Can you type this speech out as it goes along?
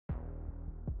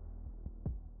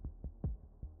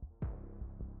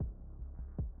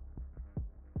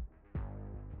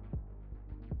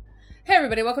Hey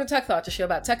everybody, welcome to Tech Thoughts, a show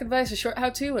about tech advice, a short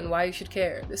how-to, and why you should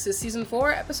care. This is Season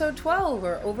 4, Episode 12,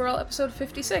 or overall Episode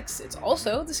 56. It's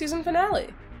also the season finale.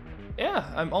 Yeah,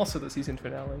 I'm also the season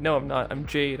finale. No, I'm not. I'm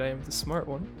Jade. I am the smart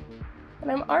one.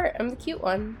 And I'm Art. I'm the cute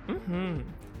one.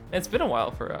 It's been a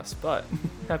while for us, but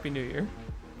Happy New Year.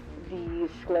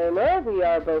 Disclaimer, we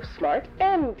are both smart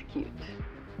and cute.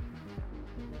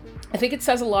 I think it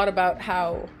says a lot about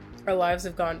how our lives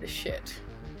have gone to shit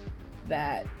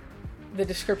that the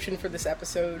description for this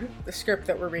episode, the script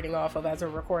that we're reading off of as we're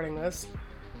recording this,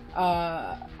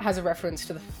 has a reference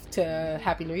to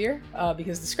Happy New Year,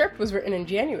 because the script was written in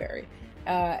January,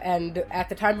 and at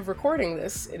the time of recording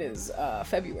this, it is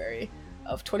February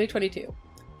of 2022.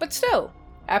 But still,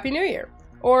 Happy New Year.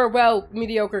 Or, well,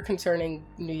 mediocre concerning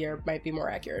New Year might be more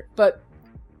accurate, but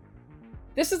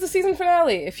this is the season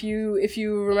finale. If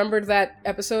you remembered that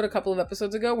episode a couple of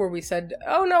episodes ago where we said,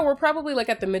 oh no, we're probably like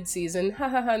at the mid-season,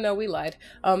 no, we lied.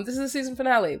 This is the season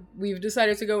finale. We've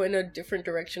decided to go in a different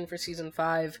direction for season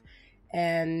 5,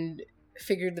 and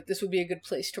figured that this would be a good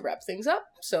place to wrap things up,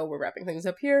 so we're wrapping things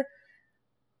up here.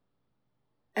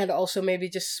 And also maybe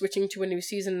just switching to a new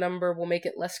season number will make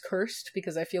it less cursed,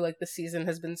 because I feel like this season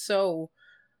has been so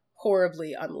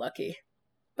horribly unlucky.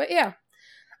 But yeah.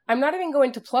 I'm not even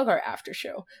going to plug our after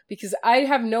show, because I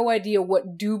have no idea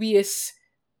what dubious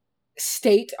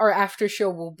state our after show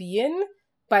will be in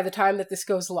by the time that this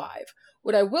goes live.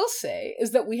 What I will say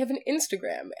is that we have an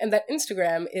Instagram, and that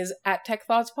Instagram is at Tech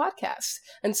Thoughts Podcast.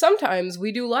 And sometimes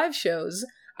we do live shows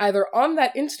either on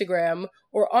that Instagram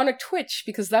or on a Twitch,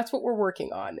 because that's what we're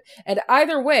working on. And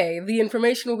either way, the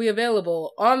information will be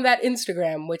available on that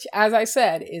Instagram, which, as I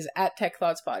said, is at Tech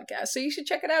Thoughts Podcast. So you should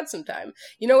check it out sometime.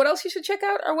 You know what else you should check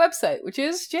out? Our website, which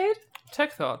is, Jade?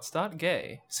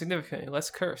 Techthoughts.gay. Significantly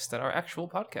less cursed than our actual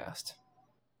podcast.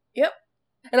 Yep.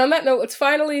 And on that note, let's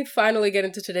finally get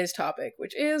into today's topic,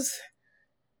 which is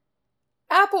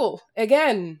Apple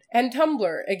again and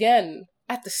Tumblr again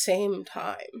at the same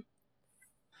time.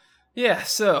 Yeah,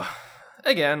 so,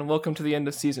 again, welcome to the end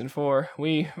of Season 4.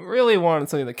 We really wanted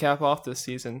something to cap off this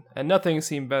season, and nothing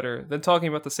seemed better than talking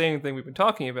about the same thing we've been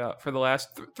talking about for the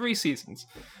last 3 seasons.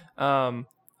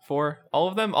 For all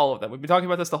of them? All of them. We've been talking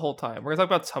about this the whole time. We're going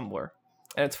to talk about Tumblr,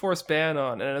 and its forced ban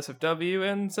on NSFW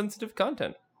and sensitive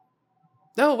content.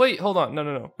 No, wait, hold on.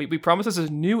 No. We promised this is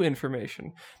new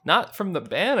information. Not from the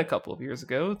ban a couple of years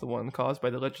ago, the one caused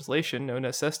by the legislation known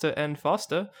as SESTA and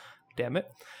FOSTA. Damn it.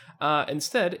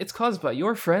 Instead, it's caused by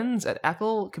your friends at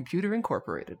Apple Computer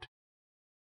Incorporated.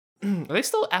 Are they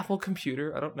still Apple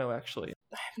Computer? I don't know, actually.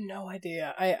 I have no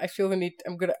idea. I feel the need...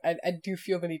 I do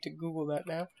feel the need to Google that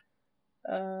now.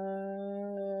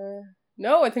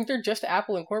 No, I think they're just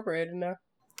Apple Incorporated now.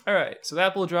 Alright, so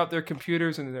Apple dropped their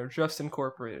computers and they're just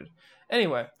incorporated.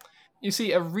 Anyway, you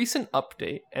see, a recent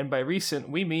update, and by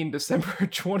recent, we mean December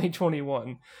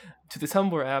 2021, to the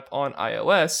Tumblr app on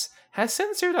iOS, has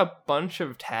censored a bunch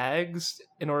of tags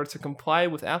in order to comply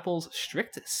with Apple's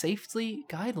strict safety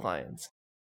guidelines.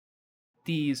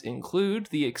 These include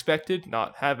the expected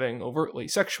not having overtly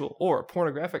sexual or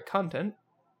pornographic content,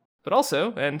 but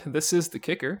also, and this is the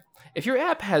kicker, if your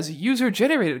app has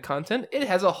user-generated content, it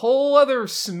has a whole other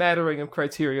smattering of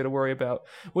criteria to worry about,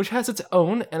 which has its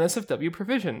own NSFW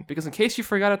provision, because in case you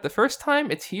forgot it the first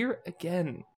time, it's here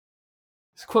again.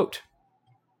 Quote,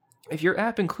 if your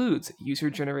app includes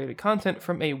user-generated content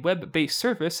from a web-based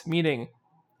service, meaning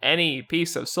any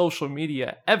piece of social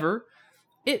media ever,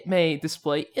 it may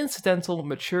display incidental,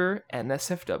 mature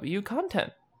NSFW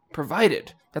content,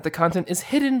 provided that the content is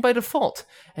hidden by default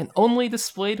and only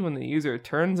displayed when the user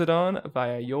turns it on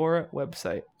via your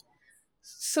website.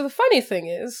 So the funny thing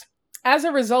is, as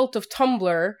a result of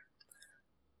Tumblr,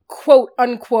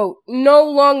 quote-unquote, no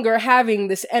longer having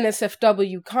this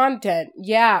NSFW content,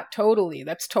 yeah, totally,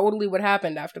 that's totally what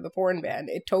happened after the porn ban.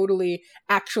 It totally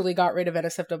actually got rid of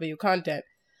NSFW content.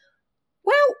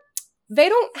 Well, they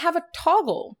don't have a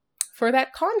toggle for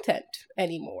that content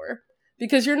anymore,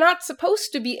 because you're not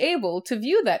supposed to be able to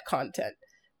view that content,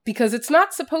 because it's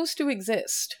not supposed to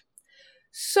exist.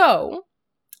 So,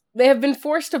 they have been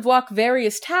forced to block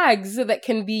various tags that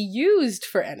can be used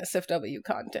for NSFW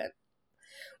content,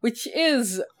 which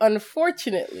is,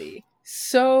 unfortunately,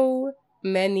 so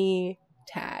many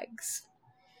tags.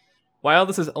 While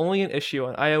this is only an issue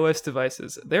on iOS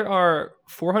devices, there are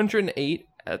 408,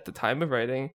 at the time of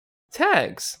writing,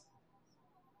 tags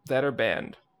that are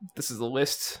banned. This is a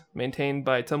list maintained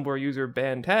by Tumblr user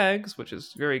Ban Tags, which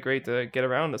is very great to get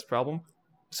around this problem,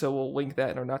 so we'll link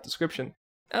that in our not description.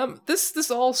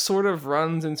 This all sort of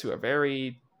runs into a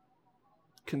very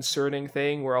concerning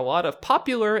thing where a lot of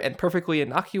popular and perfectly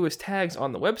innocuous tags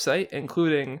on the website,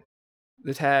 including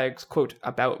the tags, quote,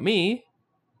 about me,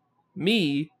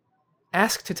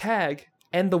 ask to tag,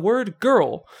 and the word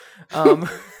girl.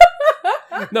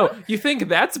 No, you think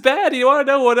that's bad? You want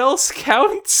to know what else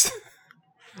counts?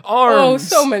 Arms. Oh,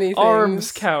 so many things.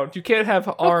 Arms count. You can't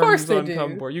have arms on do.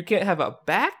 Tumblr. You can't have a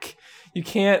back. You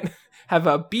can't have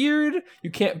a beard.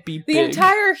 You can't be The big.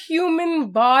 entire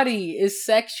human body is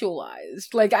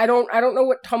sexualized. Like, I don't know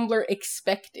what Tumblr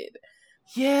expected.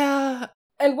 Yeah.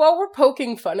 And while we're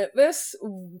poking fun at this,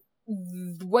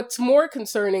 what's more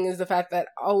concerning is the fact that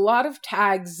a lot of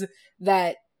tags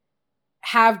that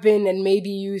have been and may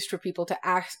be used for people to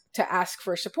ask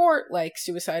for support, like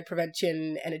suicide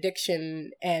prevention and addiction,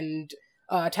 and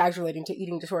tags relating to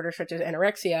eating disorders such as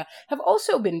anorexia, have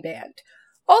also been banned.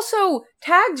 Also,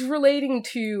 tags relating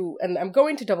to, and I'm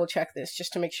going to double check this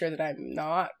just to make sure that I'm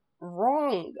not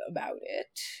wrong about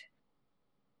it.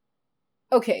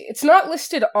 Okay, it's not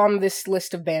listed on this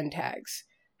list of banned tags.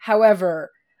 However,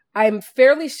 I'm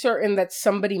fairly certain that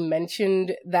somebody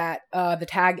mentioned that the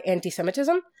tag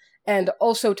anti-Semitism and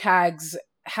also tags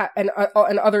and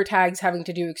other tags having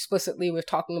to do explicitly with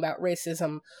talking about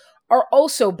racism are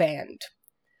also banned,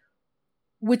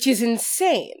 which is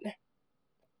insane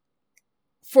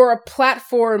for a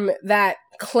platform that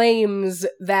claims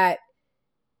that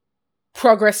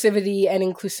progressivity and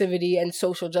inclusivity and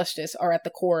social justice are at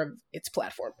the core of its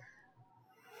platform.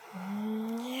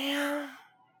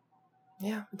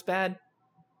 Yeah, it's bad.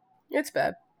 It's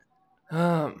bad.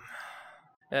 Furthermore,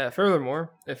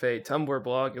 if a Tumblr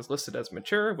blog is listed as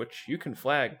mature, which you can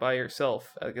flag by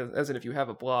yourself, as in if you have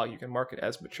a blog, you can mark it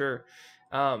as mature,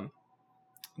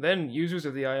 then users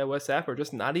of the iOS app are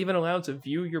just not even allowed to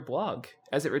view your blog,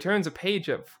 as it returns a page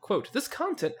of, quote, this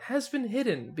content has been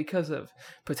hidden because of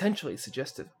potentially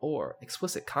suggestive or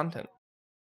explicit content.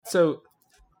 So,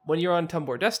 when you're on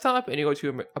Tumblr desktop and you go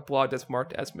to a blog that's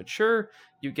marked as mature,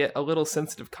 you get a little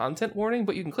sensitive content warning,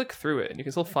 but you can click through it and you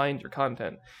can still find your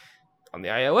content. On the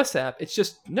iOS app, it's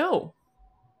just, no.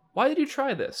 Why did you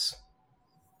try this?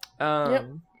 Yep.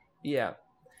 Yeah.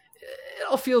 It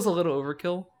all feels a little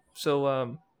overkill.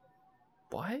 So,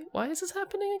 why is this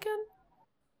happening again?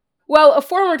 Well, a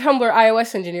former Tumblr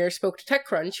iOS engineer spoke to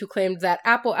TechCrunch, who claimed that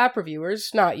Apple app reviewers,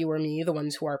 not you or me, the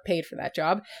ones who are paid for that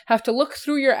job, have to look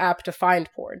through your app to find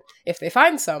porn. If they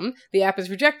find some, the app is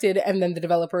rejected, and then the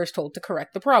developer is told to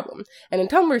correct the problem. And in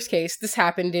Tumblr's case, this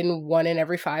happened in 1 in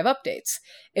every 5 updates.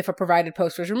 If a provided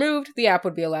post was removed, the app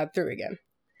would be allowed through again.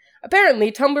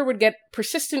 Apparently, Tumblr would get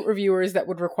persistent reviewers that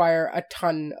would require a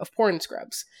ton of porn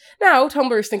scrubs. Now,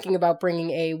 Tumblr is thinking about bringing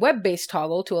a web-based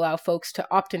toggle to allow folks to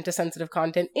opt into sensitive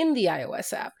content in the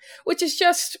iOS app, which is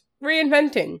just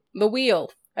reinventing the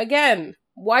wheel. Again,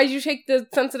 why did you take the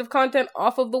sensitive content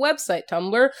off of the website,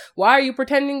 Tumblr? Why are you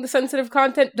pretending the sensitive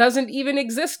content doesn't even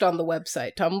exist on the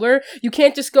website, Tumblr? You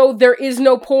can't just go, there is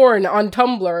no porn on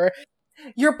Tumblr.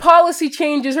 Your policy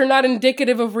changes are not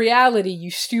indicative of reality,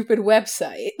 you stupid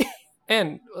website.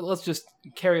 And let's just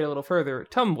carry it a little further.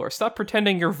 Tumblr, stop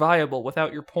pretending you're viable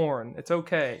without your porn. It's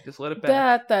okay. Just let it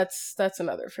back. That's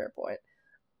another fair point.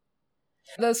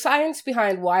 The science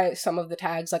behind why some of the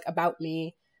tags, like about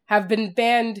me, have been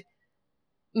banned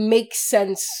makes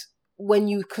sense when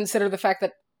you consider the fact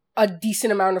that a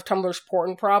decent amount of Tumblr's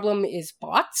porn problem is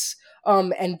bots,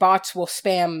 and bots will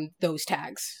spam those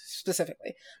tags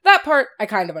specifically. That part, I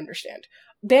kind of understand.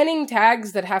 Banning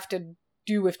tags that have to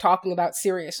do with talking about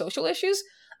serious social issues,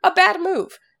 a bad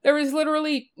move. There is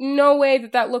literally no way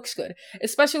that looks good,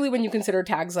 especially when you consider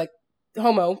tags like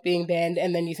homo being banned,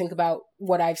 and then you think about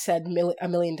what I've said a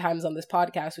million times on this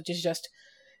podcast, which is just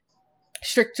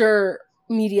stricter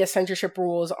media censorship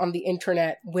rules on the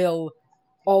internet will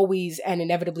always and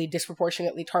inevitably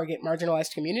disproportionately target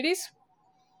marginalized communities.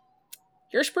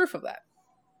 Here's proof of that.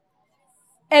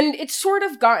 And it's sort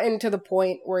of gotten to the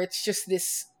point where it's just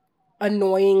this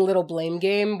annoying little blame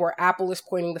game where Apple is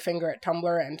pointing the finger at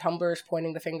Tumblr and Tumblr is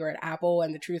pointing the finger at Apple,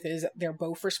 and the truth is they're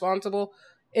both responsible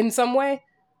in some way.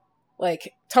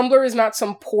 Like, Tumblr is not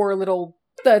some poor little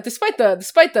despite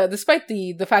the fact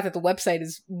that the website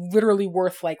is literally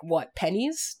worth like what,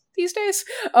 pennies these days?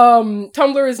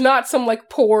 Tumblr is not some like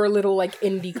poor little like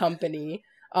indie company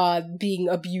being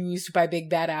abused by Big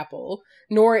Bad Apple,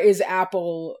 nor is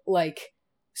Apple like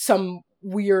some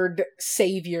weird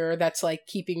savior that's like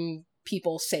keeping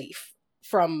people safe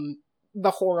from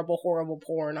the horrible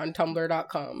porn on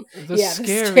tumblr.com. The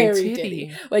scary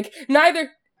titty. Like,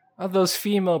 neither of those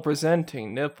female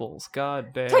presenting nipples,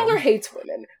 god damn. Tumblr hates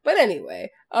women. But anyway,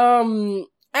 I'm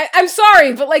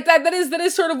sorry, but like that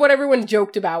is sort of what everyone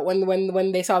joked about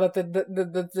when they saw that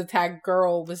the tag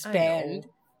girl was banned.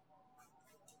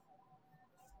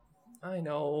 I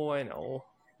know.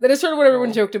 That is sort of what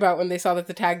everyone joked about when they saw that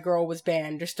the tag girl was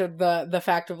banned. Just the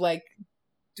fact of like,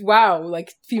 wow,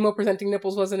 like female presenting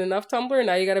nipples wasn't enough. Tumblr,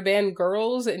 now you got to ban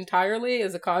girls entirely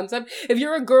as a concept. If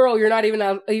you're a girl, you're not even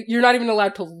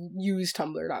allowed to use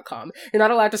Tumblr.com. You're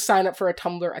not allowed to sign up for a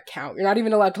Tumblr account. You're not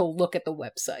even allowed to look at the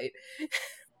website.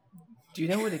 Do you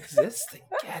know it exists?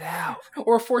 Get out.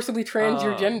 Or forcibly trans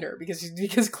your gender,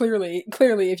 because clearly,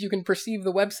 if you can perceive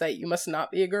the website, you must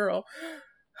not be a girl.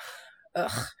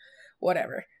 Ugh,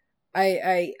 whatever.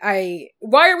 Why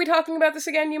are we talking about this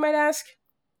again, you might ask?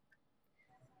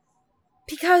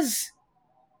 Because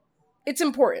it's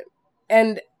important.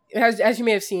 And as you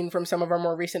may have seen from some of our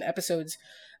more recent episodes,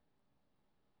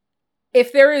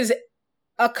 if there is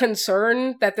a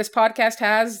concern that this podcast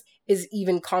has is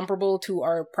even comparable to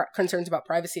our concerns about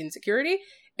privacy and security,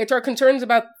 it's our concerns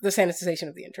about the sanitization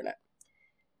of the internet.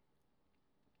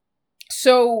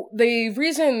 So the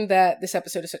reason that this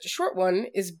episode is such a short one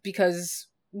is because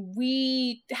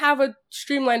we have a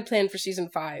streamlined plan for season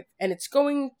 5, and it's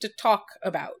going to talk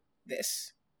about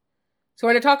this. It's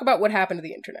going to talk about what happened to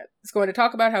the internet. It's going to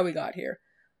talk about how we got here.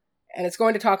 And it's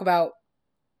going to talk about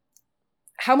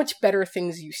how much better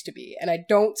things used to be. And I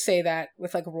don't say that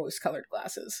with like rose-colored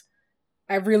glasses.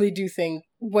 I really do think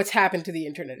what's happened to the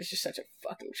internet is just such a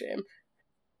fucking shame.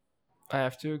 I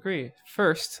have to agree.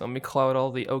 First, let me call out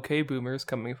all the okay boomers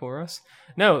coming for us.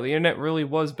 No, the internet really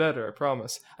was better, I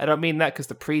promise. I don't mean that because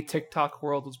the pre-TikTok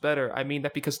world was better. I mean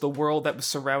that because the world that was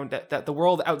that the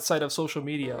world outside of social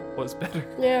media was better.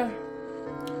 Yeah.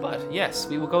 But yes,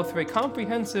 we will go through a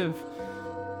comprehensive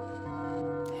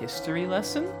history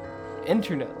lesson?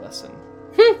 Internet lesson.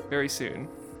 Very soon.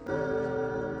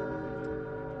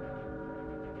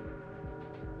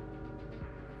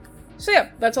 So yeah,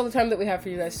 that's all the time that we have for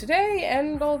you guys today,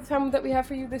 and all the time that we have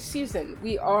for you this season.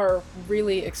 We are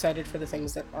really excited for the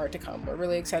things that are to come. We're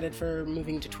really excited for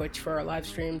moving to Twitch for our live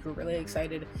streams. We're really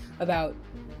excited about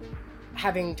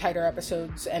having tighter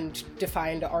episodes and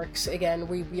defined arcs again.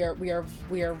 We are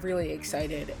really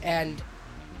excited, and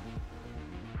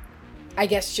I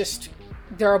guess just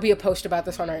there'll be a post about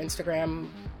this on our Instagram,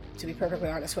 to be perfectly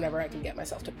honest, whenever I can get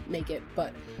myself to make it.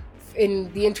 But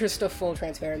in the interest of full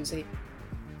transparency,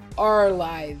 our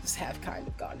lives have kind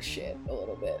of gone to shit a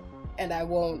little bit, and I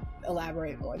won't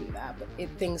elaborate more than that, but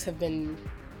things have been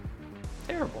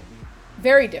terrible,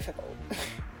 very difficult.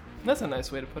 That's a nice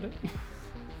way to put it.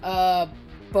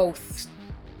 Both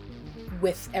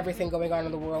with everything going on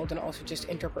in the world and also just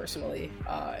interpersonally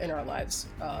in our lives,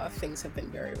 things have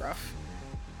been very rough.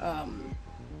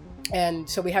 And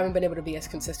so we haven't been able to be as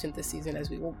consistent this season as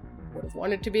we would have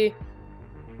wanted to be.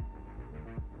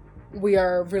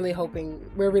 We're really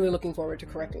looking forward to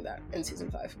correcting that in season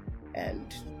 5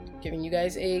 and giving you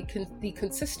guys the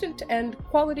consistent and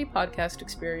quality podcast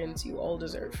experience you all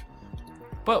deserve.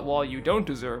 But while you don't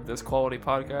deserve this quality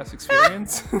podcast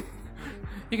experience,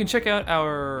 you can check out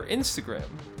our Instagram,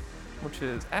 which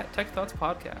is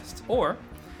 @TechThoughtsPodcast. Or,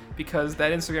 because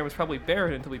that Instagram is probably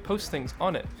buried until we post things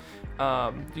on it, you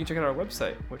can check out our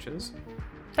website, which is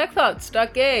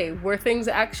techthoughts.gay, where things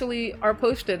actually are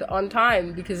posted on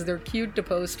time because they're queued to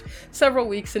post several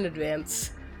weeks in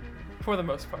advance. For the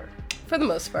most part.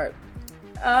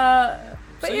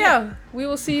 But yeah, we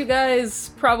will see you guys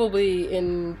probably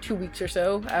in 2 weeks or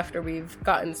so after we've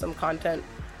gotten some content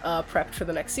prepped for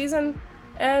the next season.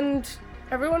 And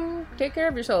everyone, take care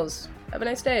of yourselves. Have a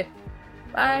nice day.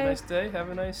 Bye. Have a nice day. Have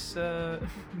a nice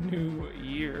new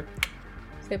year.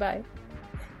 Say bye.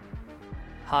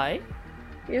 Hi.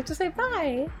 You have to say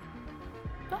bye.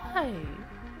 Bye.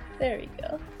 There you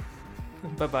go.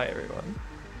 Bye-bye, everyone.